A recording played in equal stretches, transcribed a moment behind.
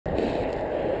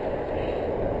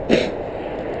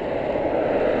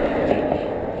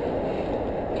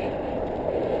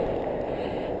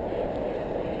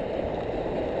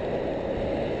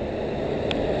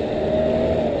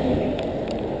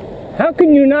How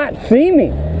can you not see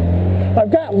me? I've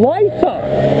got lights on.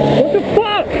 What the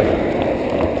fuck?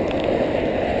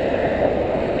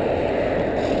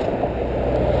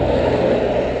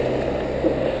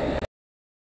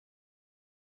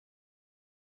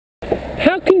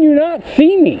 How can you not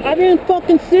see me? I didn't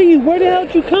fucking see you. Where the hell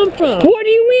did you come from? What do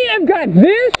you mean? I've got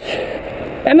this,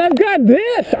 and I've got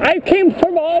this. I came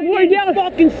from all the way down. I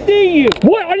didn't fucking see you.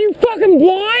 What? Are you fucking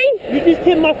blind? You just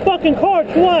hit my fucking car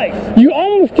twice. You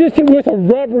almost just hit with a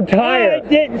rubber tire. I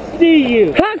didn't see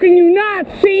you. How can you not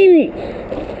see me?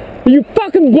 Are you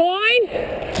fucking blind?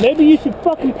 Maybe you should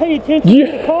fucking pay attention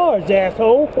to the cars,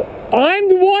 asshole. I'm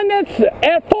the one that's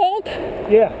at fault?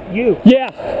 Yeah, you.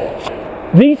 Yeah.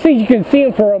 These things, you can see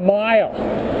them for a mile.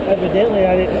 Evidently,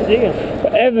 I didn't see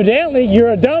them. Evidently,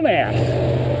 you're a dumbass.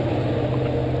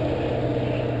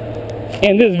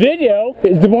 And this video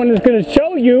is the one that's going to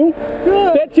show you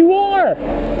that you are.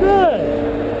 Good.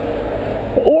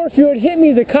 Or if you had hit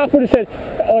me, the cop would have said,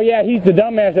 oh yeah, he's the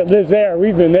dumbass that lives there.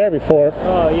 We've been there before.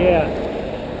 Oh yeah.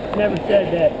 Never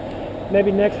said that.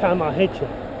 Maybe next time I'll hit you.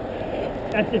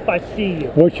 That's if I see you.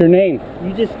 What's your name?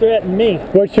 You just threatened me.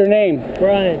 What's your name?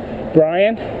 Brian.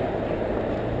 Brian?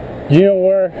 You know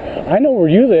where? I know where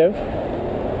you live.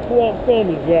 Pull out in front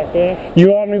of me, jackass.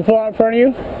 You want me to pull out in front of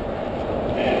you?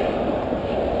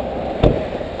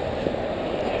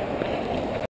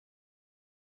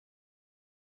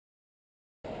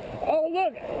 Oh,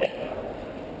 look.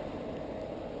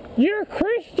 You're a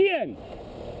Christian.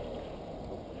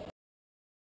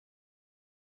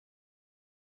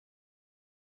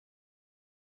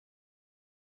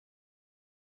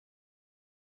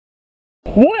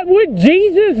 What would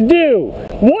Jesus do?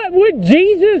 What would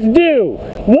Jesus do?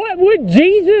 What would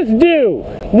Jesus do?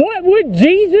 What would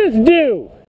Jesus do?